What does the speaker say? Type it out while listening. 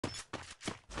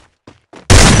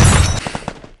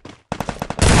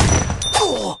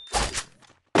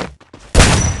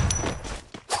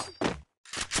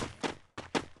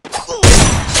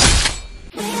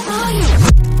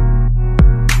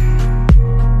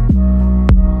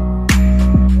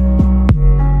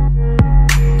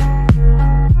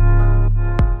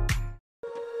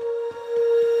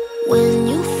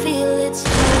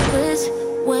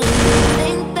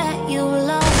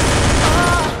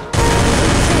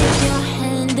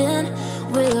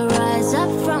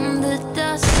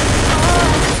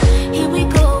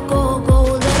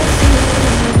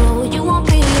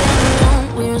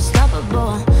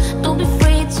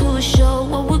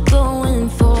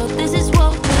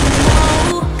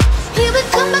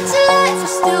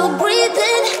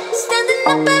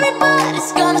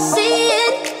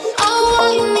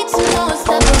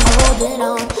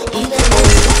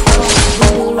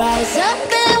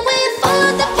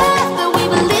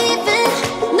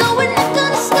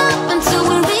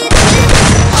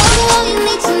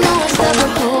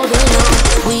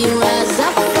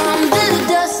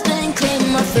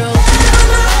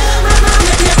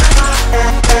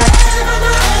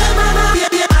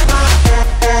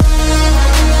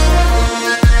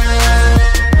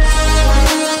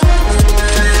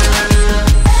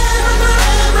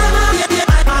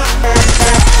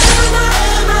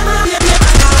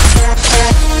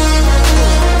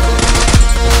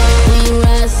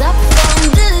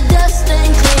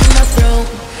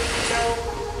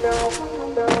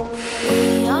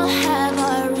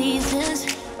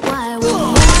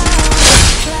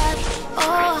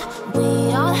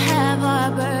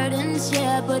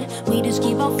that, but we just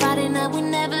keep on fighting and we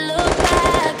never look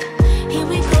back. Here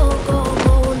we go, go,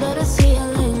 go, let us heal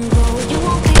and go. You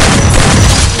won't be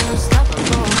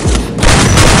unstoppable.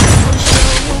 We'll show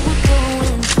what we're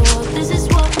going for. This is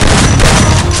what we know.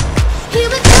 Here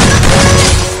we go,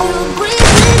 still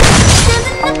breathing,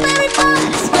 standing up,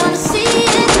 everybody's gonna see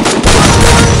it. All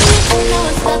we need to know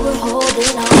is that we're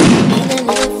holding on. Even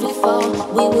if we fall,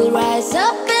 we will rise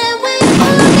up and we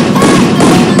follow the path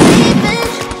that we believe in.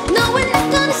 No, we're not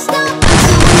gonna stop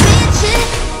until we reach it.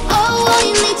 Oh, all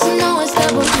you need to know is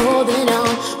that we're holding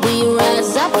on. We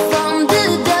rise up from the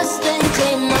dust and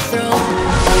claim our throne.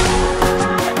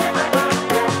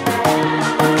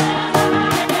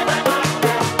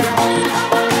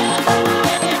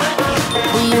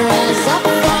 We rise up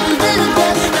from the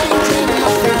dust and claim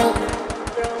our throne.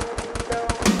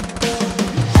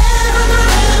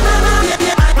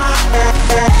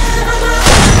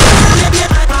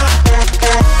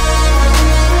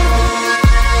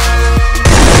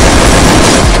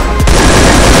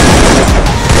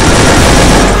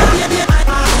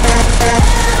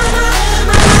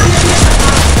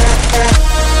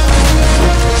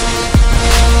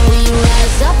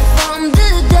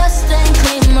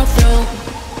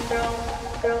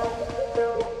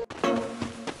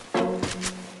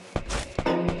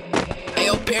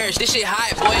 This shit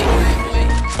high, boy.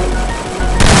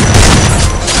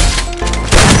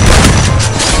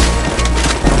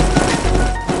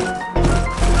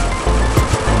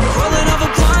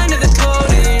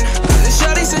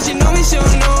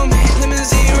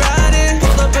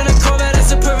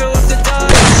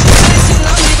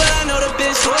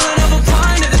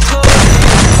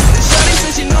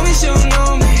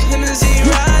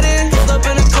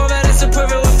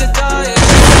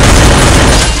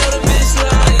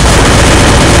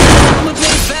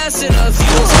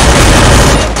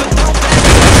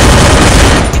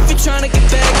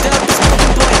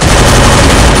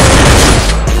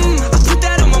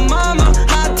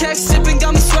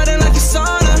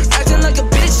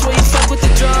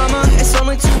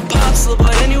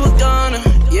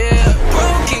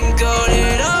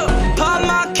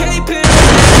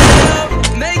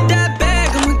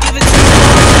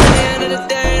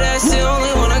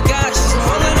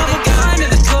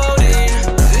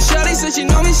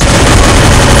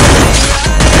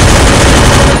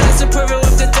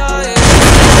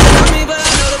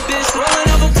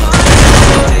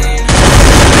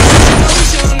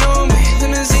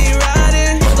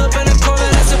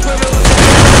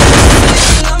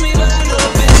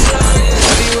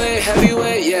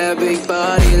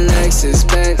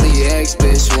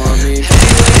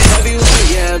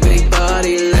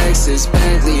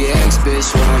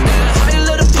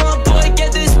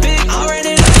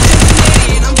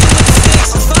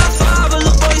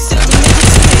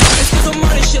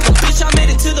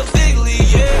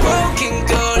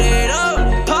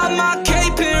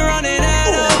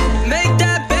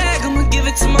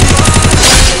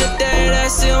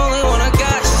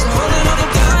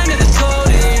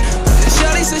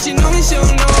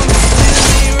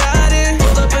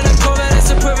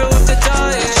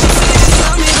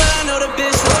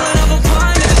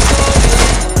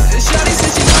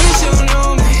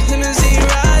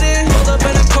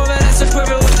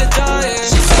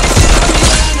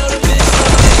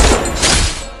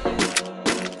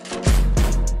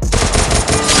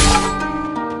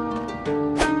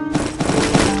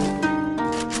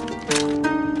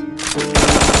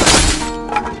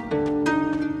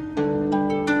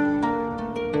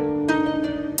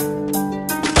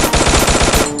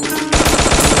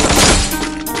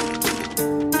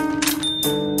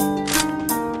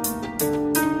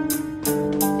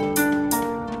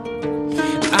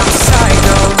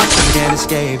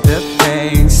 Escape the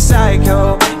pain,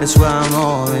 psycho, that's why I'm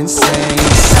all insane.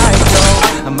 Psycho,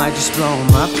 I might just blow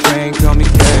my brain, call me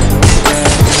girl.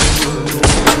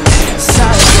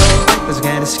 Psycho, cause I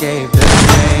can't escape the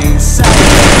pain. Psycho,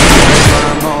 that's why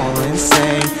I'm all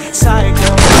insane.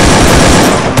 Psycho,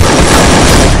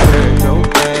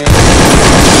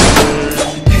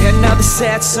 another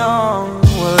sad song,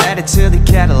 we'll add it to the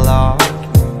catalog.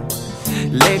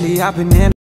 Lately I've been in